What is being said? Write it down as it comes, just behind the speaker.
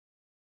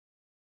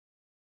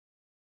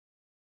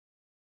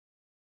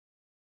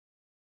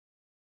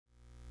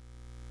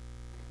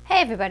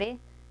Hey everybody!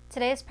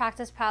 Today's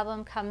practice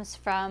problem comes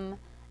from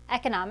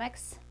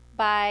Economics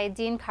by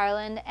Dean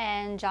Carlin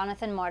and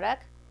Jonathan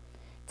Morduck.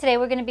 Today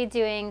we're going to be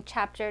doing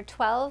Chapter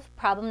 12,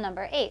 Problem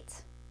number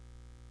 8.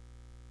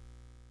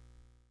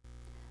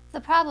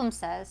 The problem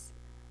says,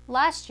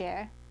 last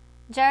year,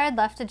 Jared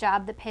left a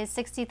job that pays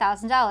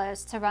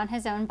 $60,000 to run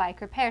his own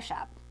bike repair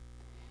shop.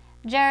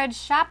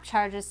 Jared's shop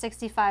charges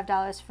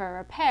 $65 for a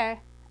repair,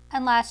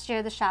 and last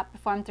year the shop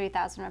performed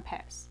 3,000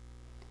 repairs.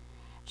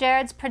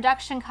 Jared's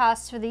production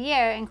costs for the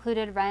year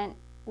included rent,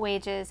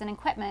 wages, and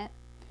equipment.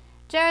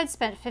 Jared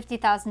spent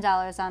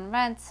 $50,000 on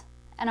rent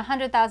and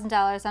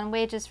 $100,000 on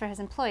wages for his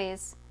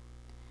employees.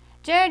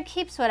 Jared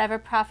keeps whatever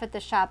profit the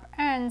shop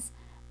earns,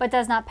 but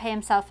does not pay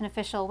himself an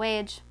official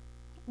wage.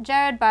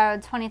 Jared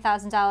borrowed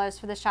 $20,000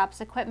 for the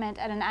shop's equipment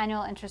at an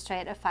annual interest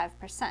rate of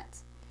 5%.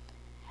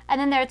 And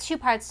then there are two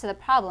parts to the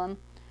problem.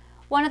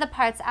 One of the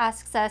parts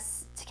asks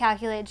us to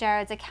calculate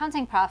Jared's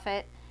accounting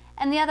profit,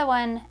 and the other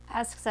one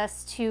asks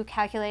us to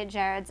calculate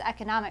Jared's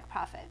economic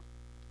profit.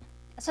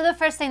 So the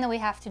first thing that we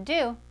have to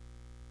do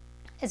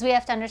is we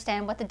have to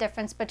understand what the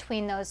difference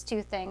between those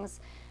two things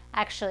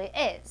actually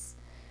is.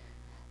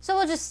 So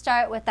we'll just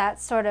start with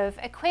that sort of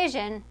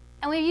equation,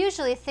 and we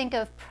usually think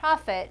of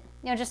profit,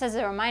 just as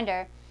a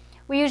reminder,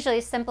 we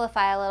usually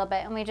simplify a little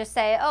bit and we just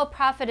say, oh,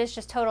 profit is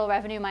just total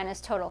revenue minus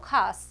total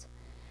cost.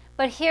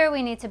 But here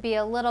we need to be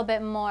a little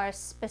bit more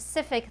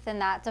specific than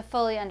that to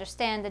fully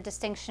understand the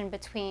distinction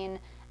between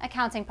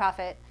accounting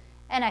profit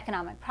and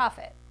economic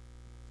profit.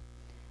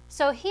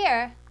 So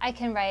here I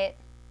can write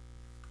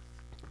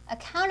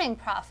accounting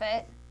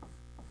profit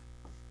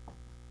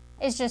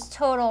is just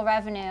total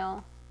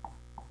revenue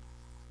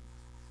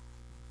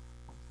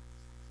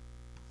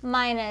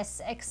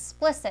minus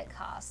explicit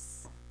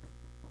costs.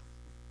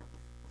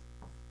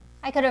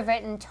 I could have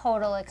written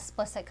total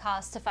explicit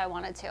costs if I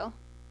wanted to.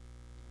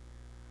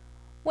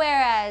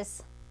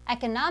 Whereas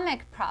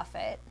economic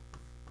profit,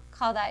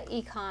 call that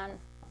econ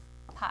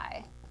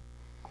pi,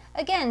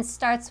 again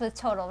starts with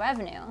total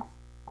revenue.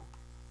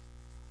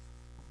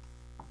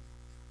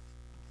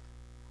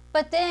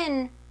 But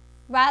then,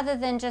 rather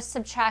than just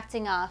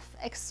subtracting off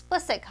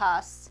explicit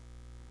costs,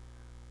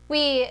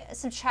 we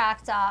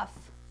subtract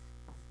off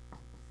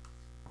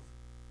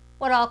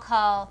what I'll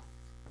call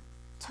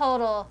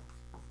total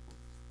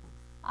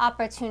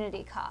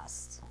opportunity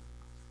cost.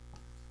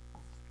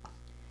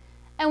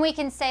 And we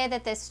can say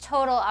that this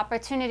total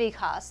opportunity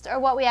cost, or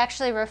what we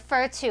actually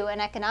refer to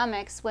in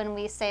economics when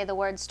we say the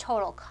words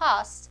total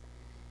cost,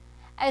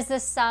 as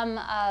the sum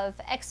of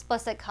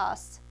explicit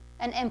cost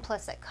and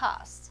implicit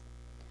cost.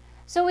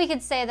 So we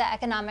could say that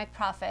economic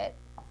profit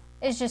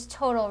is just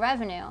total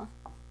revenue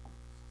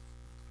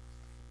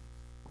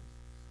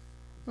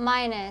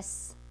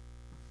minus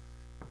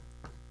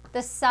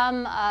the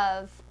sum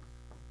of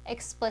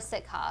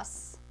explicit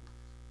costs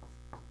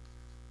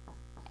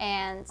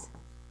and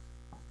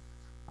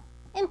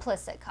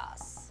implicit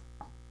costs.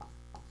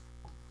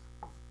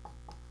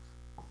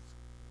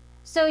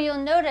 So you'll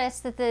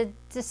notice that the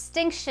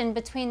distinction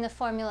between the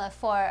formula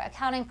for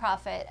accounting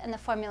profit and the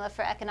formula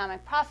for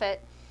economic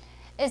profit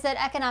is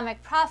that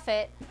economic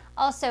profit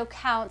also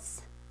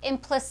counts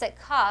implicit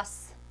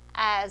costs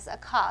as a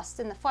cost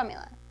in the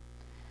formula.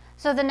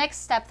 So the next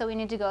step that we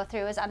need to go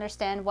through is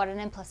understand what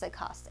an implicit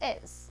cost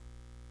is.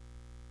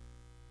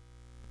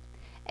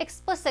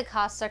 Explicit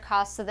costs are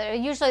costs that are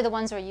usually the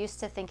ones we're used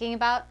to thinking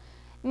about,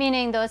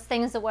 meaning those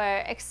things that we're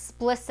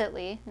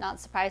explicitly, not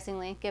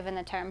surprisingly given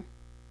the term,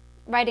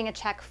 writing a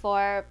check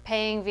for,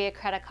 paying via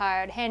credit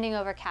card, handing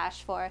over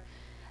cash for,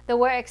 that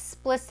we're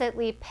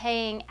explicitly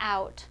paying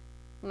out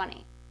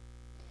money.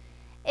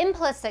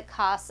 Implicit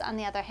costs, on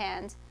the other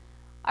hand,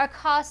 are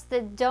costs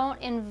that don't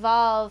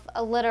involve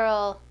a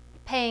literal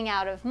paying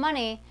out of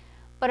money,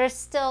 but are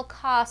still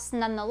costs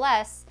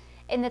nonetheless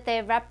in that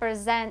they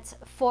represent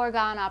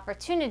foregone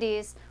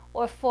opportunities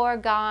or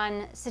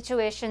foregone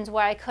situations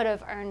where I could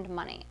have earned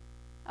money.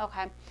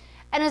 Okay.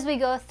 And as we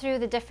go through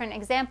the different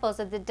examples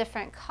of the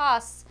different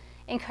costs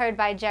incurred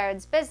by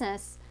Jared's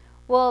business,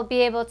 we'll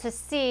be able to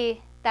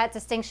see that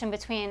distinction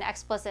between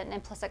explicit and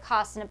implicit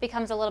costs, and it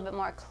becomes a little bit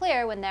more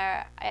clear when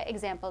there are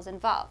examples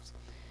involved.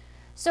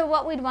 So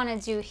what we'd want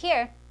to do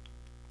here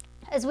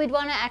is we'd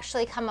want to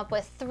actually come up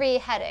with three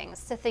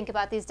headings to think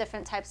about these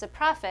different types of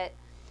profit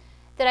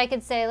that I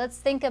could say, let's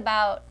think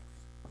about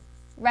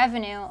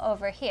revenue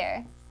over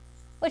here,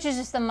 which is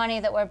just the money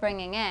that we're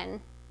bringing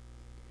in.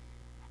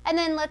 And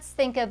then let's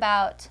think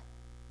about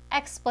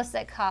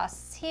explicit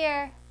costs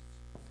here.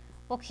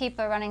 We'll keep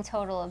a running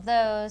total of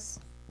those.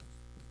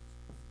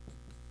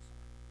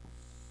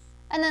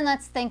 And then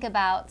let's think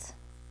about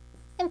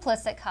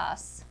implicit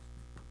costs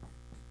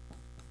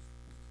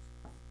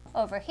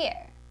over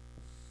here.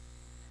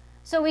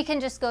 So we can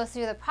just go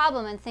through the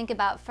problem and think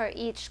about for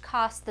each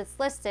cost that's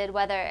listed,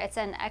 whether it's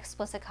an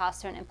explicit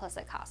cost or an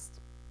implicit cost.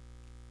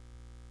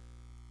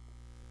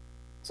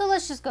 So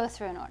let's just go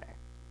through in order.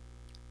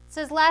 It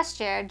says last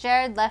year,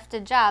 Jared left a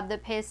job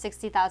that pays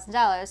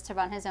 $60,000 to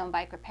run his own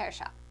bike repair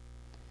shop.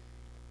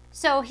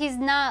 So he's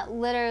not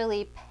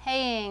literally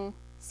paying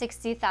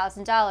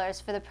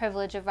 $60,000 for the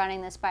privilege of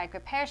running this bike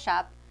repair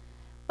shop,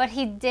 but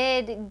he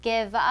did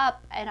give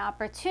up an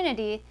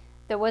opportunity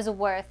that was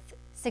worth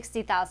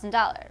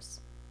 $60,000,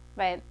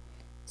 right?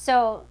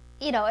 So,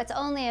 it's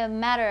only a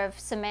matter of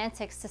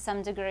semantics to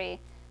some degree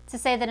to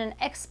say that an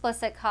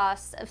explicit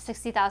cost of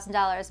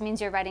 $60,000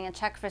 means you're writing a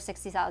check for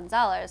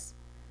 $60,000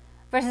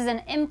 versus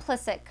an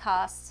implicit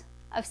cost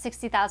of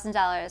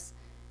 $60,000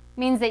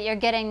 means that you're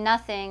getting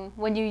nothing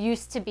when you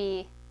used to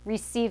be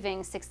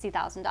receiving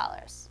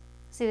 $60,000.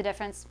 See the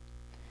difference?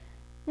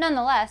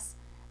 Nonetheless,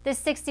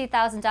 this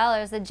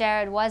 $60,000 that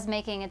Jared was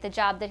making at the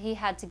job that he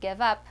had to give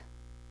up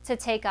to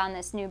take on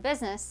this new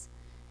business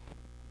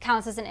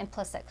counts as an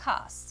implicit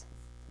cost.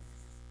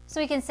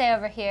 So we can say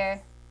over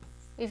here,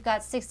 we've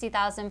got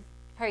 $60,000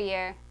 per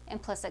year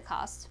implicit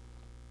cost.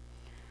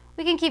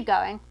 We can keep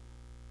going.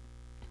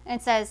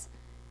 It says,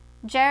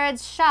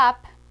 Jared's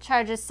shop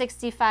charges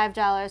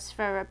 $65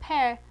 for a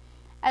repair,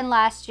 and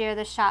last year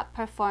the shop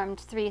performed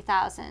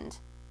 3,000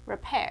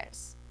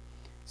 repairs.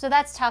 So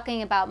that's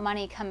talking about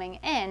money coming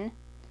in.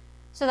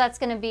 So that's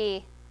going to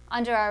be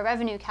under our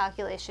revenue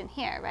calculation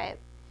here, right?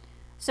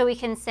 So we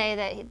can say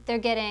that they're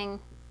getting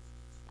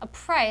a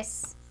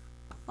price.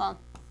 Well,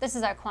 this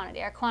is our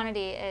quantity. Our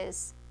quantity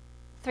is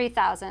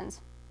 3,000.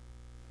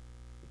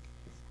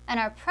 And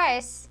our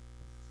price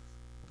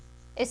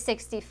is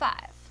 65.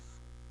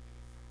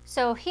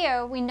 So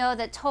here we know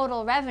that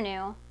total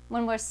revenue,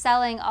 when we're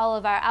selling all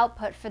of our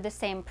output for the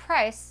same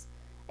price,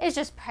 is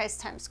just price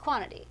times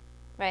quantity,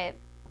 right?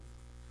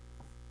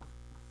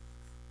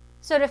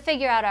 So to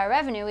figure out our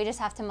revenue, we just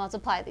have to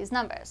multiply these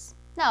numbers.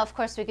 Now, of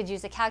course, we could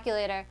use a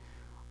calculator,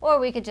 or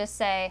we could just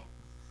say,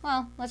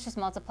 well, let's just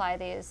multiply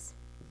these.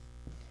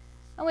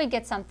 And we'd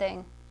get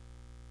something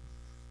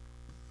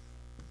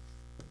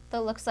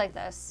that looks like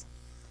this.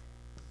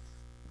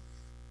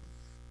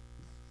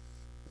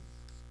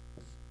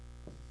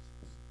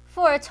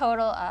 For a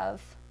total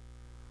of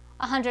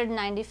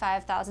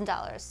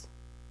 $195,000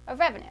 of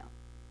revenue.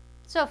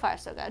 So far,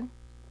 so good.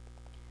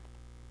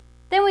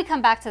 Then we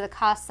come back to the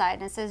cost side,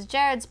 and it says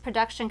Jared's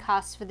production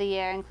costs for the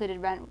year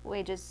included rent,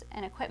 wages,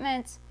 and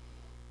equipment.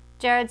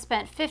 Jared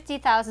spent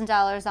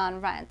 $50,000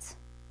 on rent.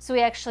 So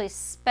we actually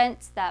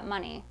spent that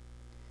money.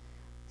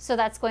 So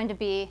that's going to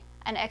be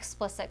an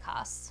explicit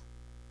cost.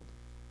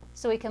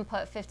 So we can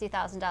put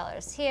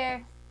 $50,000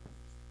 here.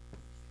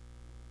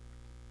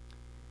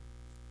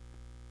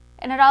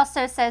 And it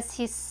also says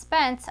he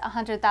spent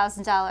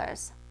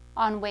 $100,000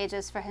 on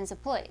wages for his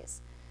employees.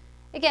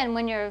 Again,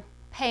 when you're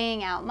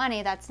paying out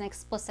money, that's an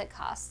explicit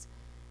cost.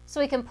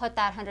 So we can put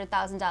that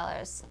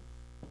 $100,000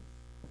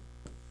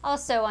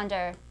 also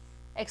under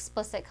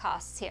explicit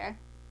costs here.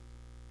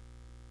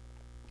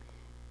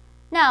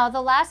 Now,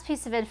 the last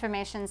piece of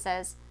information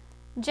says,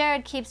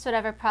 Jared keeps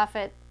whatever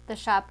profit the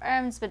shop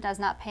earns but does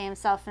not pay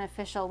himself an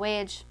official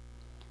wage.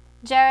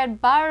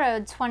 Jared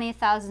borrowed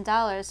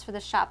 $20,000 for the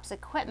shop's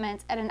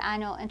equipment at an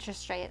annual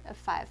interest rate of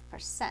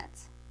 5%.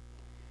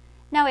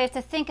 Now we have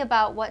to think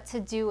about what to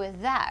do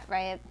with that,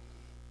 right?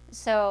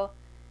 So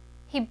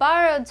he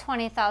borrowed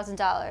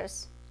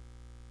 $20,000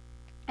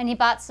 and he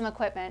bought some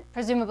equipment,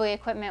 presumably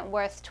equipment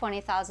worth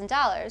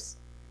 $20,000.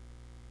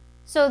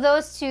 So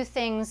those two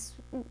things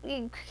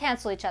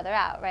cancel each other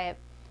out, right?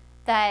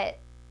 That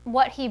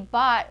what he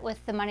bought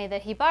with the money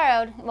that he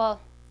borrowed,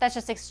 well, that's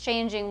just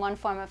exchanging one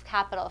form of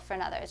capital for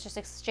another. It's just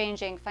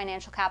exchanging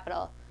financial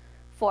capital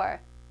for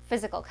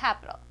physical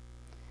capital.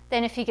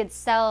 Then if he could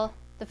sell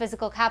the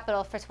physical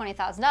capital for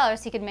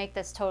 $20,000, he could make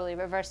this totally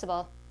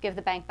reversible, give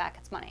the bank back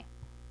its money.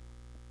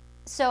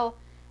 So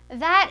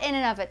that in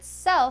and of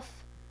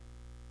itself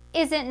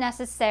isn't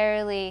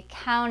necessarily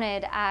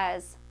counted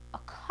as a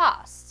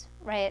cost,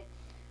 right?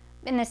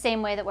 In the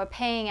same way that we're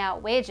paying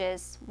out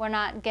wages,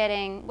 we're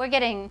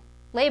getting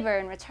labor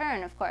in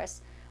return, of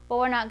course, but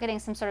we're not getting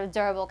some sort of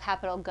durable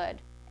capital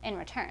good in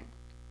return.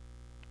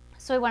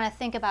 So we want to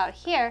think about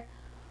here,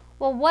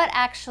 well, what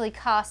actually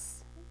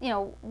costs,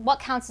 what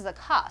counts as a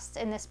cost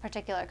in this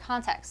particular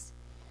context?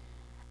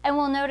 And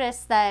we'll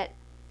notice that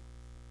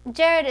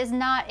Jared is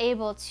not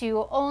able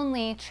to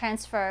only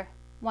transfer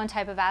one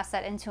type of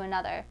asset into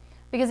another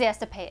because he has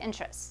to pay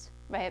interest,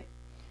 right?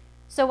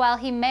 So while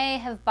he may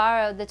have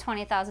borrowed the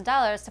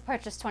 $20,000 to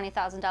purchase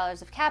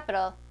 $20,000 of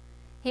capital,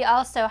 he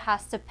also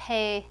has to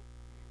pay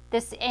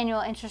this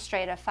annual interest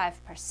rate of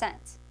 5%.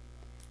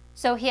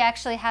 So he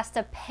actually has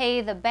to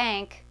pay the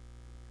bank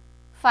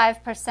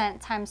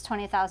 5% times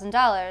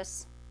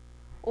 $20,000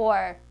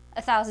 or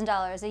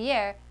 $1,000 a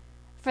year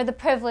for the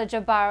privilege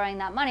of borrowing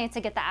that money to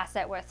get the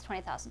asset worth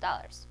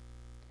 $20,000.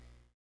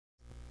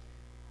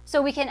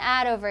 So we can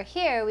add over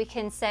here, we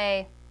can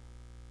say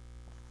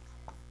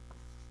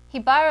he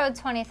borrowed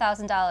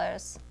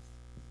 $20,000.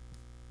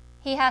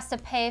 He has to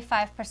pay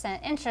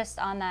 5% interest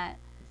on that.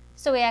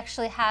 So he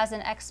actually has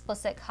an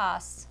explicit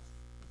cost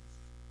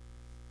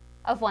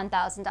of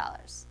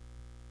 $1,000.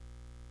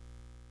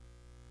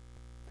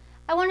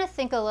 I want to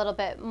think a little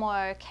bit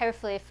more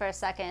carefully for a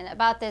second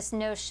about this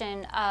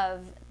notion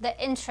of the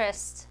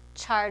interest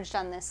charged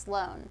on this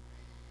loan,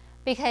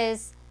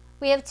 because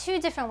we have two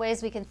different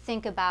ways we can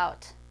think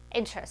about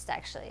interest,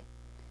 actually.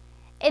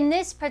 In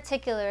this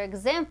particular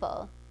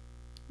example,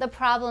 the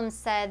problem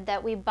said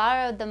that we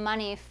borrowed the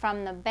money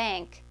from the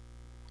bank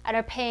and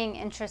are paying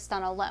interest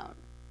on a loan.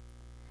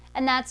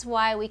 And that's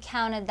why we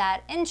counted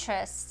that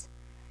interest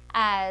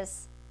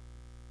as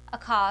a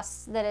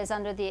cost that is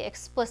under the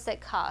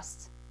explicit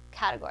cost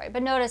category.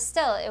 But notice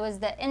still, it was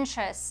the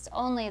interest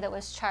only that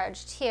was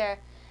charged here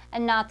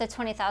and not the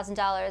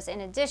 $20,000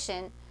 in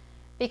addition,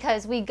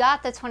 because we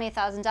got the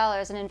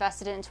 $20,000 and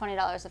invested it in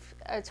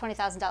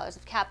 $20,000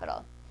 of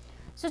capital.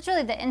 So it's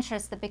really the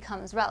interest that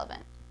becomes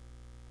relevant.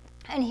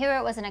 And here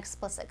it was an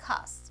explicit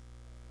cost.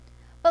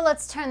 But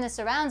let's turn this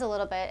around a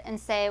little bit and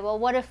say, well,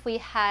 what if we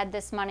had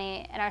this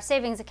money in our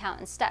savings account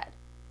instead?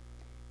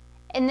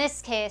 In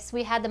this case,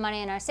 we had the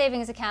money in our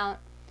savings account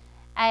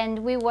and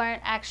we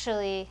weren't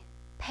actually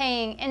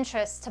paying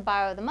interest to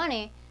borrow the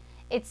money.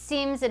 It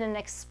seems in an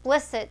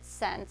explicit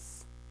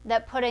sense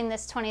that putting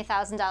this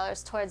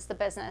 $20,000 towards the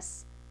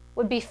business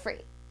would be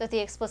free, that the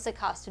explicit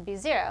cost would be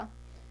zero,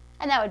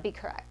 and that would be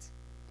correct.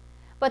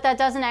 But that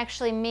doesn't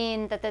actually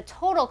mean that the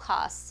total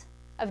cost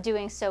of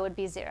doing so would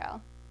be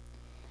zero.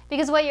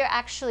 Because what you're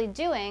actually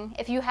doing,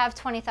 if you have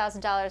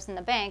 $20,000 in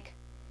the bank,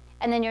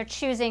 and then you're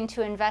choosing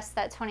to invest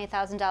that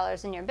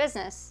 $20,000 in your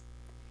business,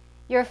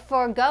 you're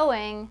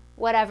foregoing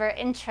whatever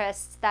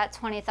interest that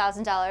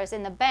 $20,000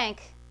 in the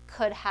bank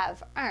could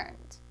have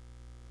earned.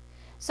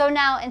 So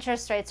now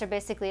interest rates are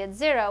basically at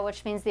zero,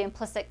 which means the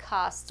implicit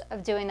cost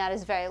of doing that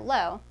is very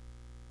low.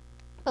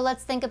 But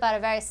let's think about a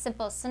very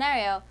simple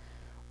scenario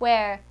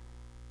where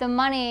the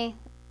money,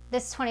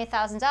 this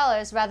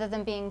 $20,000, rather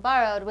than being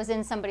borrowed, was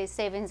in somebody's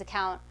savings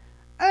account,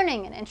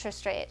 earning an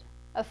interest rate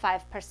of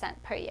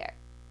 5% per year.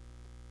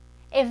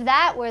 If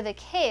that were the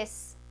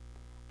case,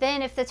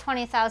 then if the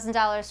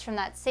 $20,000 from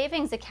that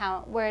savings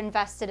account were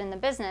invested in the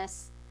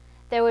business,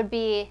 there would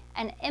be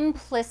an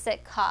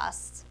implicit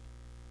cost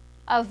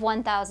of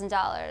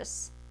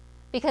 $1,000,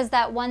 because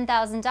that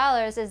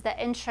 $1,000 is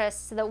the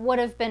interest that would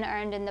have been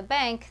earned in the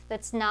bank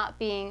that's not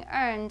being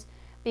earned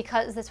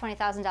because the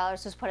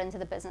 $20,000 was put into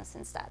the business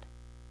instead.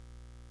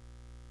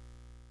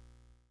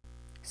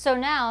 So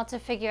now, to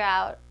figure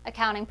out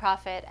accounting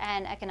profit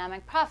and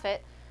economic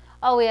profit,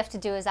 all we have to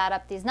do is add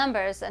up these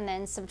numbers and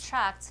then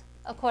subtract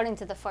according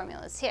to the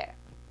formulas here.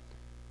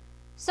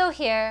 So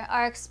here,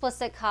 our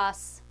explicit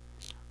costs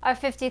are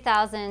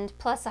 $50,000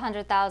 plus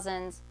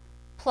 $100,000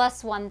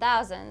 plus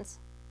 $1,000.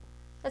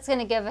 That's going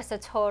to give us a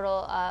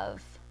total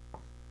of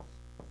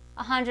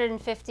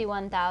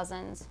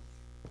 $151,000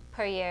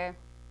 per year.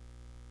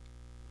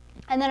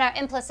 And then our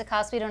implicit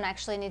costs, we don't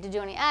actually need to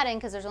do any adding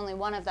because there's only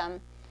one of them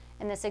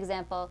in this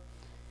example.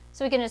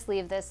 So we can just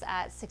leave this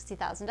at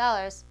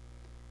 $60,000.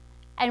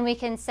 And we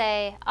can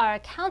say our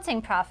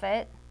accounting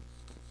profit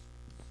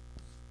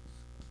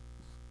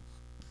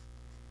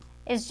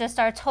is just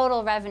our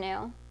total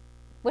revenue,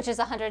 which is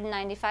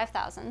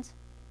 $195,000.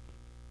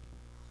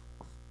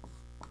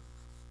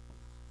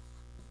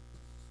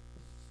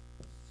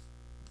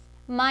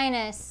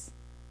 Minus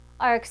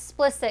our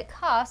explicit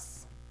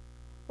costs,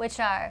 which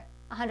are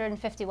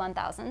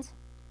 $151,000.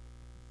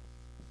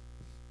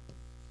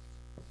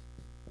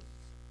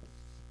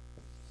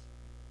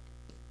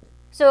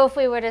 So if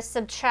we were to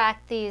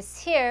subtract these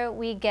here,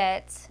 we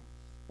get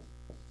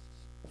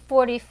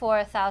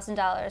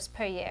 $44,000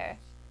 per year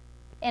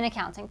in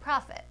accounting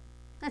profit.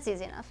 That's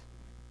easy enough.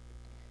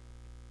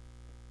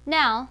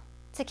 Now,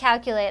 to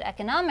calculate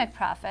economic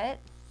profit,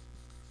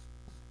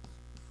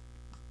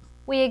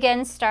 we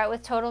again start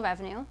with total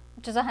revenue,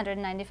 which is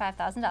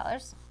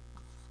 $195,000.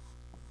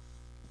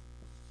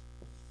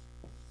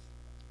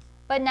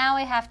 But now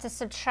we have to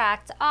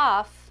subtract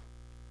off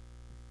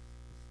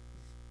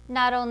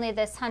not only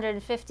this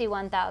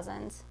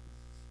 $151,000,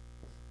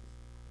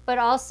 but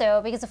also,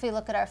 because if we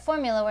look at our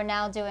formula, we're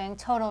now doing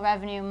total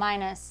revenue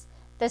minus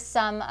the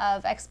sum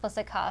of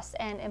explicit costs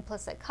and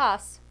implicit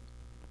costs.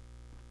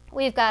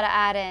 We've got to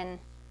add in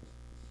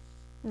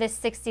this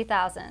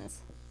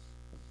 $60,000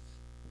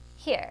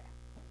 here.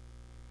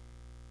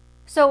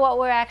 So what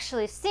we're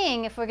actually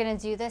seeing, if we're going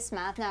to do this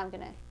math, now I'm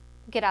going to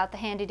get out the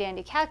handy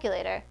dandy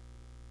calculator,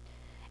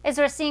 is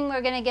we're seeing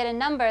we're going to get a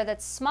number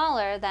that's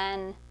smaller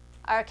than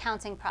our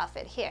accounting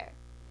profit here.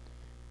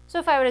 So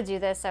if I were to do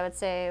this, I would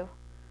say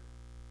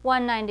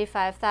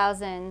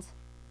 $195,000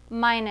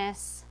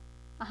 minus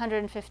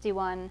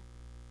 $151,000,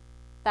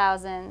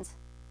 and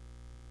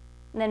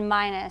then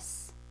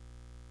minus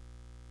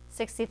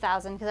 $60,000,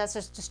 because that's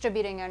just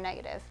distributing our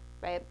negative,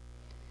 right?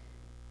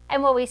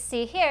 And what we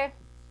see here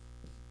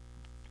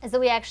is that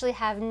we actually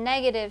have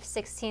negative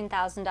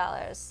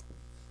 $16,000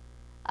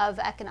 of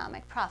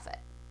economic profit.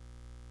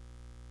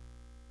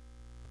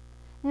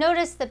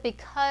 Notice that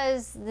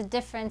because the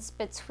difference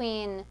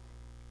between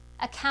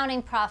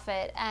accounting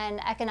profit and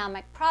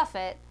economic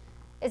profit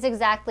is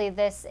exactly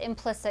this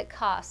implicit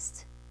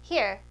cost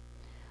here,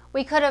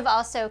 we could have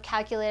also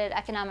calculated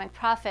economic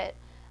profit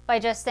by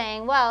just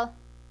saying, well,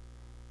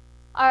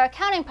 our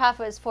accounting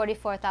profit is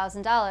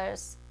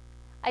 $44,000.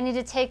 I need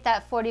to take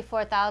that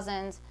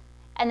 $44,000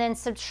 and then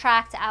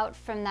subtract out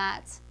from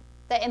that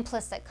the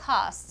implicit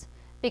cost,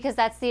 because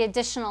that's the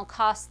additional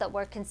cost that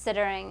we're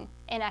considering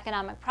in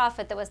economic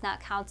profit that was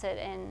not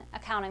counted in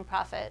accounting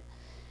profit.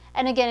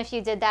 And again, if you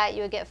did that,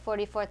 you would get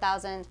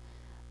 44,000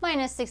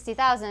 minus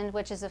 60,000,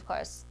 which is, of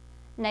course,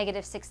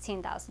 negative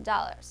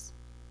 $16,000.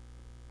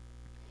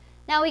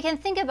 Now we can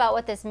think about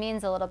what this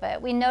means a little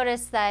bit. We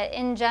notice that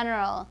in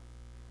general,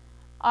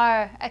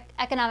 our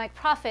economic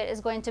profit is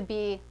going to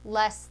be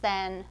less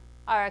than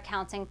our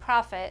accounting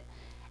profit.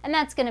 And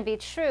that's going to be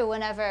true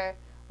whenever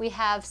we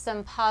have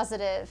some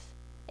positive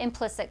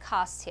implicit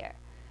costs here,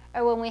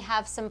 or when we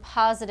have some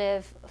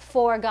positive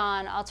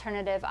foregone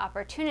alternative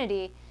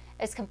opportunity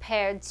as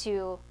compared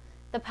to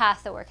the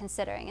path that we're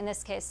considering, in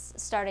this case,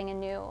 starting a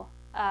new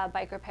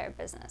bike repair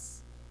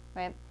business,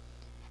 right?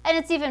 And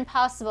it's even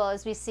possible,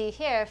 as we see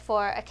here,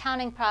 for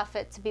accounting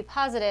profit to be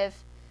positive,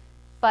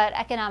 but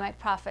economic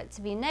profit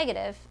to be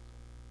negative.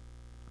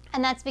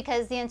 And that's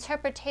because the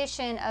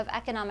interpretation of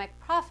economic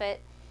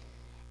profit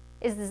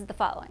is the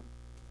following.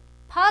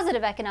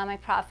 Positive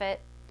economic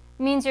profit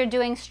means you're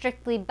doing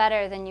strictly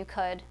better than you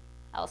could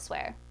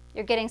elsewhere.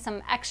 You're getting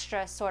some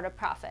extra sort of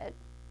profit.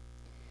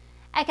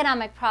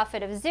 Economic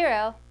profit of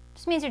 0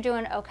 just means you're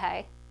doing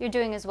okay. You're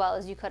doing as well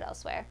as you could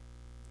elsewhere.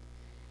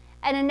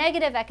 And a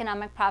negative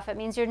economic profit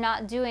means you're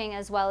not doing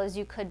as well as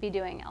you could be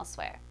doing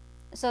elsewhere.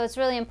 So it's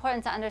really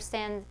important to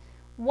understand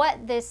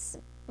what this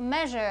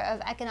measure of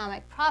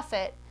economic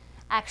profit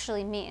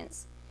actually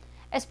means,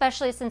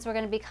 especially since we're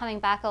going to be coming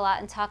back a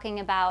lot and talking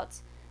about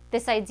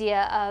this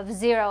idea of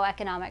 0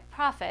 economic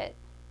profit,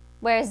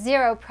 where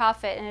 0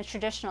 profit in a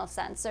traditional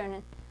sense or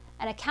in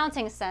an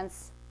accounting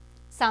sense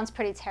sounds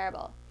pretty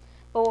terrible.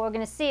 But what we're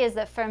going to see is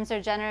that firms are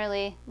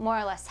generally more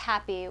or less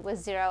happy with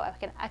 0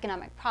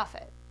 economic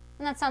profit.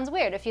 And that sounds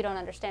weird if you don't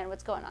understand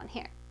what's going on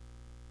here.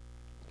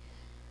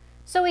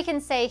 So we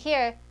can say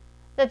here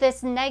that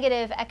this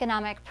negative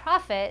economic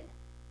profit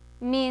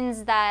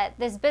means that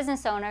this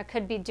business owner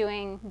could be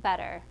doing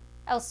better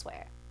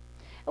elsewhere.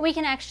 And we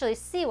can actually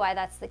see why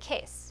that's the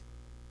case.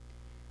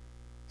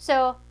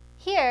 So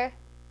here,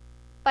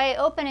 by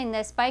opening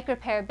this bike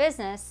repair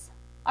business,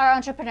 our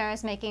entrepreneur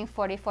is making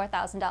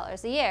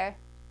 $44,000 a year.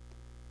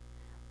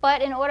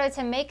 But in order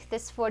to make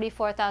this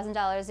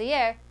 $44,000 a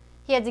year,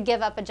 he had to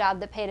give up a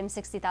job that paid him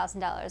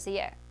 $60,000 a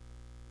year.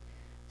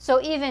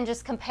 So even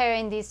just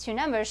comparing these two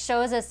numbers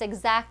shows us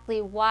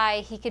exactly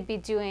why he could be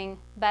doing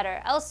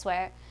better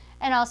elsewhere,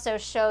 and also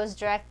shows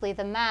directly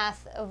the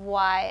math of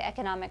why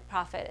economic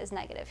profit is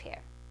negative here.